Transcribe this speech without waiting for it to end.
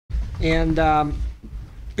And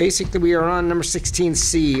basically, we are on number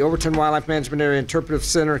 16C, Overton Wildlife Management Area Interpretive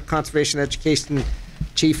Center, Conservation Education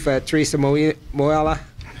Chief Teresa Moiola.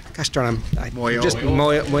 Gosh darn,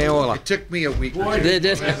 Moiola. It took me a week.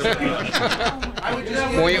 Moiola.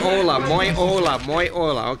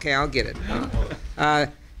 Okay, I'll get it.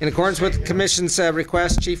 In accordance with the Commission's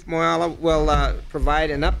request, Chief Moiola will provide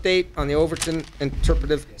an update on the Overton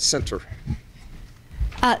Interpretive Center.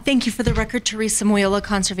 Thank you. For the record, Teresa Moiola,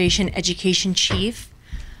 Conservation Education Chief.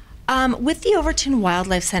 With the Overton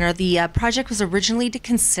Wildlife Center, the project was originally to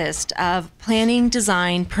consist of planning,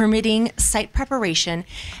 design, permitting, site preparation,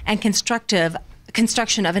 and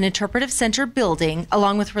construction of an interpretive center building,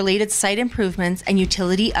 along with related site improvements and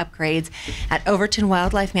utility upgrades at Overton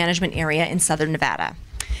Wildlife Management Area in southern Nevada.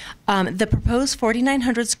 The proposed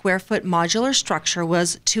 4,900 square foot modular structure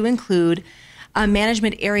was to include a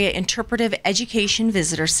management area interpretive education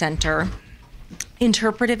visitor center,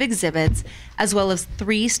 interpretive exhibits, as well as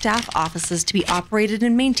 3 staff offices to be operated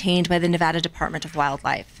and maintained by the Nevada Department of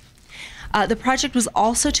Wildlife. The project was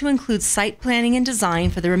also to include site planning and design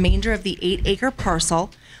for the remainder of the 8-acre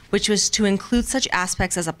parcel, which was to include such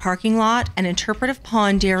aspects as a parking lot, an interpretive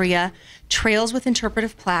pond area, trails with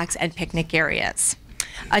interpretive plaques, and picnic areas.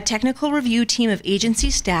 A technical review team of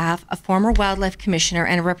agency staff, a former wildlife commissioner,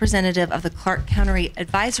 and a representative of the Clark County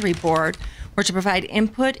Advisory Board were to provide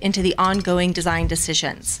input into the ongoing design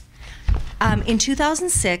decisions. In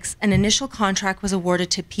 2006, an initial contract was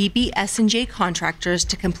awarded to PB&J contractors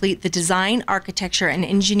to complete the design, architecture, and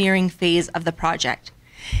engineering phase of the project.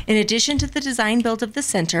 In addition to the design build of the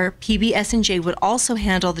center, PB&J would also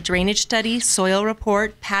handle the drainage study, soil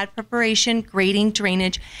report, pad preparation, grading,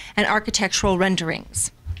 drainage, and architectural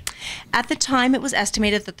renderings. At the time, it was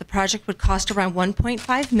estimated that the project would cost around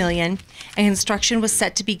 $1.5 million, and construction was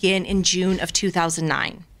set to begin in June of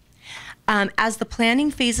 2009. As the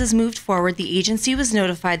planning phases moved forward, the agency was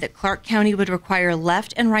notified that Clark County would require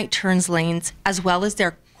left and right turns lanes, as well as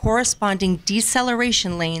their corresponding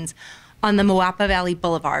deceleration lanes on the Moapa Valley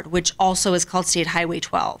Boulevard, which also is called State Highway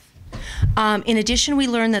 12. In addition, we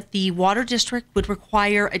learned that the Water District would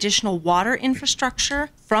require additional water infrastructure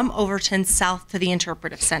from Overton south to the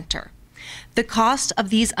Interpretive Center. The cost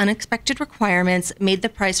of these unexpected requirements made the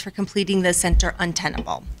price for completing the center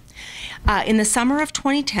untenable. In the summer of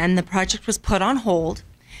 2010, the project was put on hold.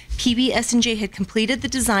 PB&J had completed the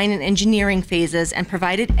design and engineering phases and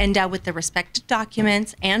provided NDOW with the respective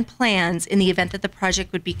documents and plans in the event that the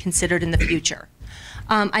project would be considered in the future.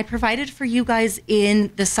 I provided for you guys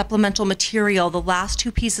in the supplemental material the last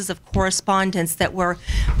 2 pieces of correspondence that were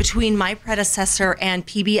between my predecessor and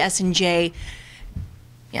PB&J,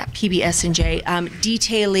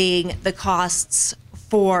 detailing the costs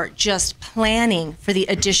for just planning for the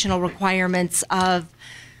additional requirements of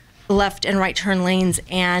left and right turn lanes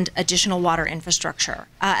and additional water infrastructure.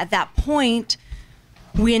 At that point,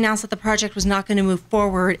 we announced that the project was not going to move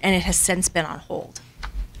forward, and it has since been on hold.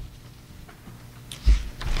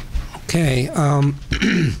 Okay.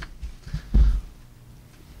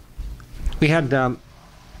 We had, well,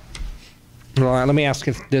 let me ask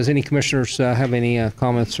if does any commissioners have any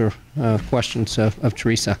comments or questions of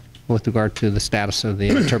Teresa with regard to the status of the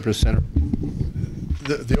Interpretive Center?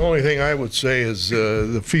 The only thing I would say is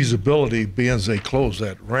the feasibility, being as they closed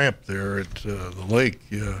that ramp there at the lake,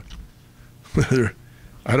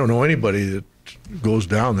 I don't know anybody that goes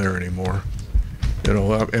down there anymore. You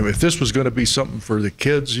know, and if this was going to be something for the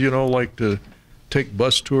kids, you know, like to take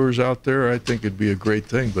bus tours out there, I think it'd be a great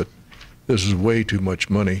thing, but this is way too much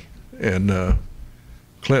money. And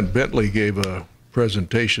Clint Bentley gave a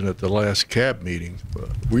presentation at the last CAB meeting.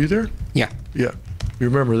 Were you there? Yeah. Yeah. You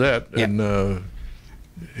remember that? Yeah. And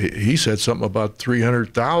he said something about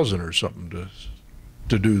 $300,000 or something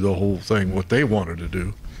to do the whole thing, what they wanted to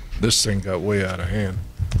do. This thing got way out of hand.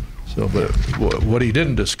 So, but what he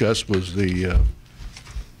didn't discuss was the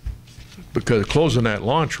because closing that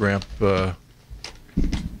launch ramp, that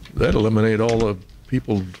eliminate all the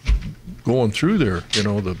people going through there, you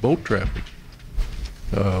know, the boat traffic.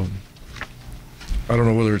 I don't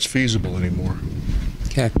know whether it's feasible anymore.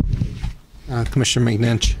 Okay. Commissioner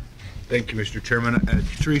McNinch. Thank you, Mr. Chairman.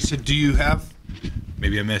 Teresa, do you have,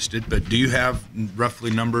 maybe I missed it, but do you have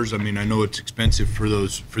roughly numbers? I mean, I know it's expensive for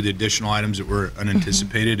the additional items that were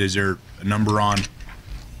unanticipated. Is there a number on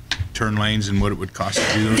turn lanes and what it would cost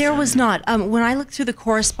to do those? There was not. When I looked through the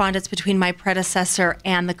correspondence between my predecessor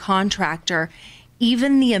and the contractor,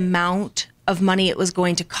 even the amount of money it was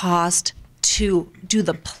going to cost to do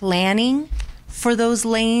the planning for those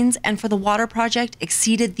lanes and for the water project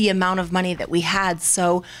exceeded the amount of money that we had.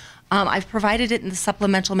 So I've provided it in the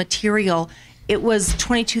supplemental material. It was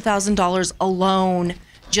 $22,000 alone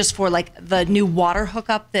just for like the new water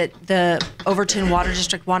hookup that the Overton Water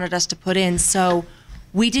District wanted us to put in. So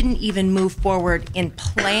we didn't even move forward in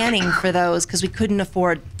planning for those because we couldn't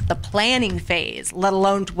afford the planning phase, let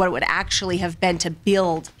alone what it would actually have been to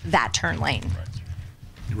build that turn lane.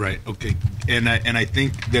 Right. Okay. And I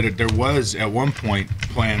think that there was at one point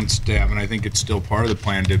plans to have, and I think it's still part of the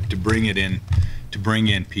plan to bring it in, to bring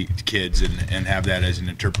in kids and have that as an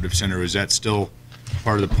interpretive center. Is that still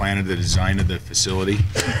part of the plan of the design of the facility?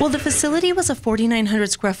 Well, the facility was a 4,900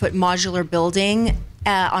 square foot modular building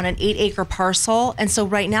on an 8-acre parcel, and so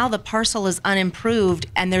right now the parcel is unimproved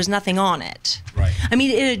and there's nothing on it. Right. I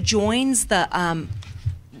mean, it adjoins the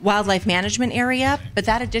wildlife management area, but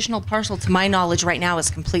that additional parcel, to my knowledge, right now is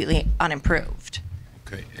completely unimproved.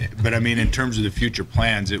 Okay. But I mean, in terms of the future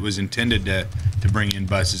plans, it was intended to bring in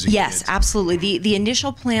buses and Yes, kids. absolutely. The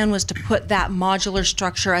initial plan was to put that modular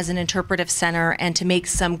structure as an interpretive center and to make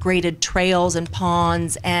some graded trails and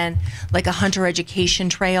ponds and like a hunter education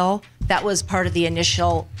trail. That was part of the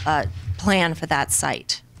initial plan for that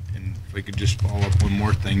site. And if we could just follow up one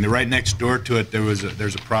more thing. Right next door to it, there's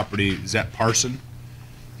a property, is that Parson?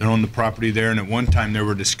 They own the property there, and at one time there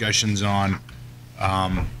were discussions on,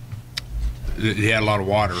 he had a lot of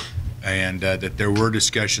water, and that there were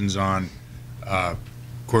discussions on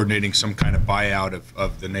coordinating some kind of buyout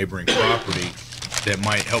of the neighboring property that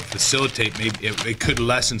might help facilitate, maybe it could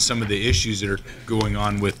lessen some of the issues that are going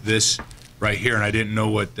on with this right here, and I didn't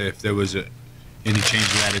know if there was any change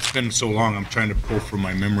to that. It's been so long, I'm trying to pull from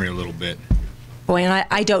my memory a little bit. Boy, and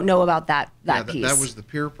I don't know about that piece. That was the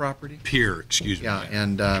pier property? Pier, excuse me. Yeah,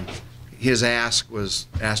 and his ask was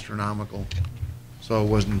astronomical, so it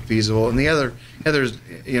wasn't feasible. And the other,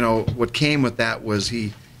 what came with that was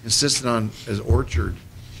he insisted on his orchard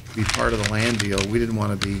be part of the land deal. We didn't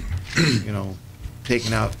want to be,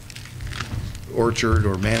 taking out orchard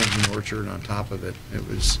or managing orchard on top of it.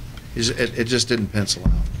 It just didn't pencil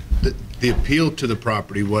out. The appeal to the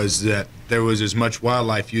property was that there was as much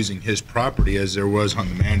wildlife using his property as there was on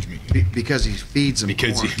the management unit. Because he feeds them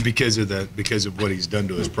corn. Because of what he's done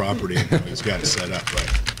to his property and how he's got it set up, right?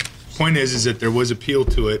 Point is that there was appeal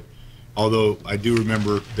to it, although I do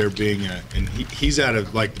remember there being and he's out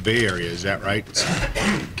of like the Bay Area, is that right?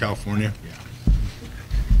 California? Yeah.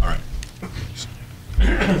 All right.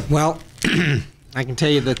 Well, I can tell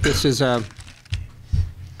you that this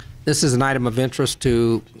is an item of interest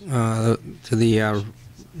to the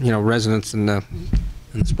residents and the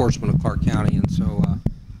sportsmen of Clark County, and so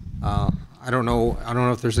I don't know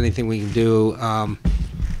if there's anything we can do.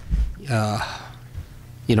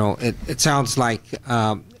 It sounds like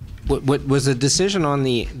what was the decision on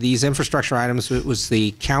these infrastructure items? Was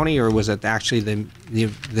the county, or was it actually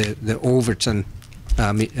the Overton?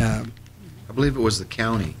 I believe it was the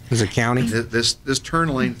county. Was it county? This turn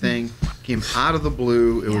lane thing came out of the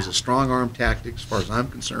blue. It was a strong arm tactic, as far as I'm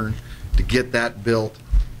concerned, to get that built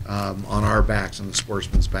on our backs and the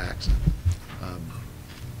sportsmen's backs.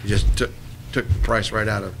 It just took the price right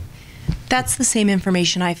out of. That's the same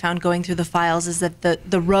information I found going through the files, is that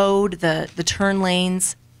the road, the turn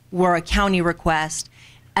lanes were a county request,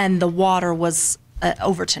 and the water was an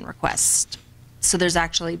Overton request. So there's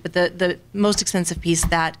actually, but the most expensive piece,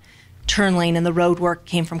 that turn lane and the road work,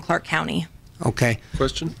 came from Clark County. Okay.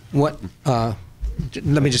 Question? What? Let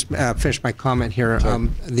me just finish my comment here.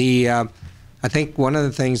 I think one of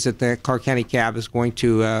the things that the Clark County CAB is going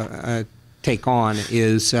to take on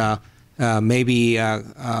is maybe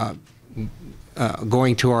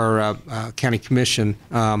going to our county commission.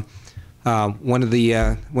 One of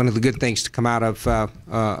the good things to come out of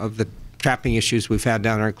the trapping issues we've had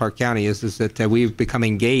down there in Clark County is that we've become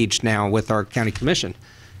engaged now with our county commission,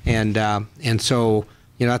 and so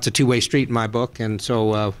that's a two-way street in my book. And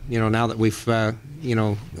so now that we've got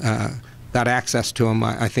access to them,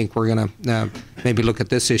 I think we're going to maybe look at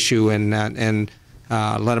this issue and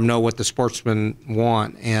let them know what the sportsmen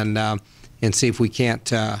want, and see if we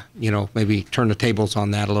can't maybe turn the tables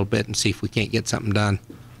on that a little bit and see if we can't get something done.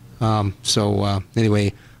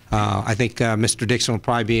 Anyway, I think Mr. Dixon will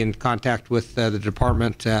probably be in contact with the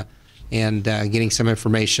department and getting some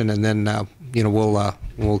information, and then we'll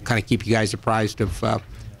kind of keep you guys apprised of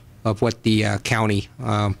what the county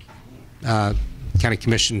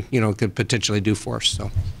commission could potentially do for us.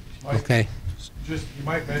 So, okay. Just you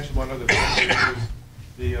might mention one other thing, which is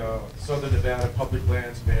the Southern Nevada Public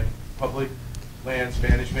Lands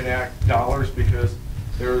Management Act dollars, because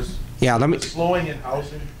there's slowing in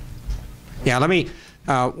housing. Yeah, let me.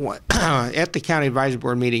 At the county advisory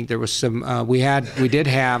board meeting, there was some. We did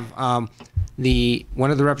have one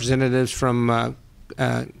of the representatives from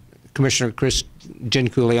Commissioner Chris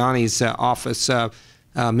Gianculiani's office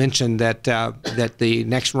mentioned that that the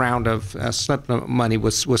next round of SNP money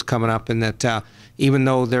was coming up, and that even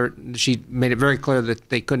though she made it very clear that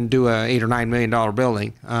they couldn't do a $8 or $9 million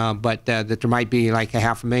building, but that there might be like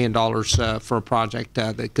 $500,000 for a project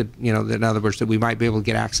that could, in other words, that we might be able to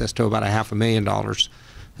get access to about $500,000.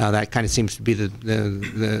 That kind of seems to be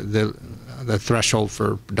the threshold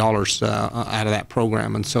for dollars out of that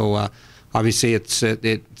program, and so obviously it's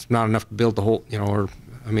not enough to build the whole,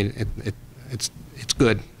 it's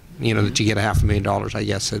good, that you get $500,000. I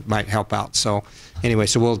guess it might help out. So anyway,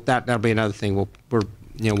 so that'll be another thing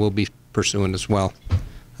we'll be pursuing as well.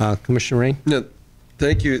 Commissioner Rain? No,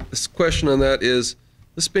 thank you. This question on that is,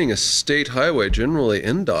 this being a state highway, generally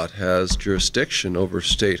NDOT has jurisdiction over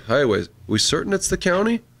state highways. Are we certain it's the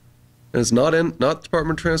county? And it's not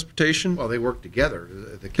Department of Transportation? Well, they work together.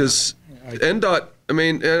 Because NDOT, I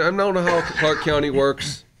don't know how Clark County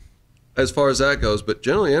works as far as that goes, but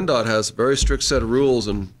generally NDOT has a very strict set of rules,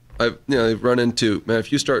 and I've run into,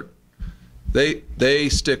 if you start, they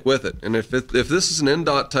stick with it. And if this is an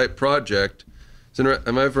NDOT type project,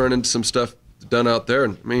 I've run into some stuff done out there,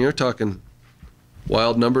 and you're talking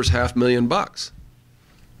wild numbers, $500,000.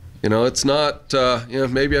 It's not,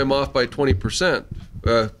 maybe I'm off by 20%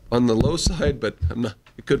 on the low side, but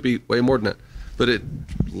it could be way more than that. But it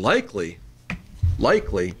likely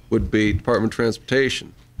would be Department of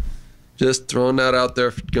Transportation. Just throwing that out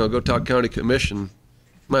there, go talk county commission.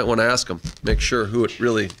 Might want to ask them, make sure who it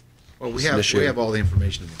really. Well, we have all the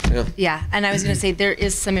information. Yeah, and I was going to say there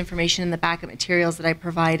is some information in the backup materials that I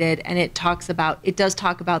provided, and it does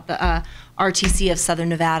talk about the RTC of Southern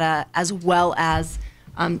Nevada, as well as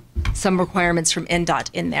some requirements from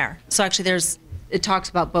NDOT in there. So actually, it talks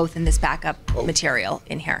about both in this backup material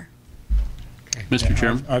in here. Mr.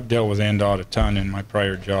 Chairman, I've dealt with NDOT a ton in my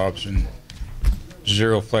prior jobs, and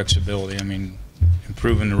zero flexibility.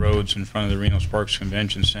 Improving the roads in front of the Reno Sparks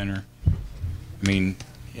Convention Center.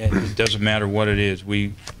 It doesn't matter what it is.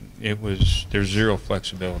 There's zero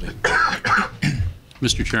flexibility.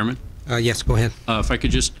 Mr. Chairman? Yes, go ahead. If I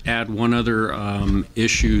could just add one other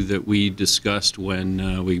issue that we discussed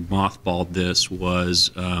when we mothballed this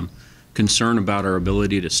was concern about our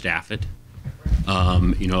ability to staff it.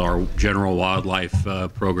 Our general wildlife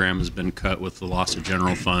program has been cut with the loss of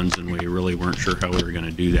general funds, and we really weren't sure how we were going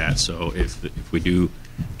to do that. So if we do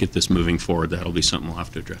get this moving forward, that'll be something we'll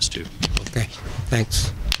have to address too. Okay,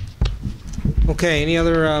 thanks. Okay, any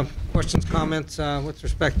other questions, comments with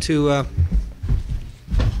respect to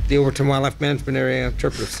the Overton Wildlife Management Area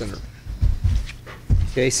Interpretive Center?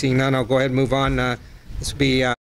 Okay, seeing none, I'll go ahead and move on. This will be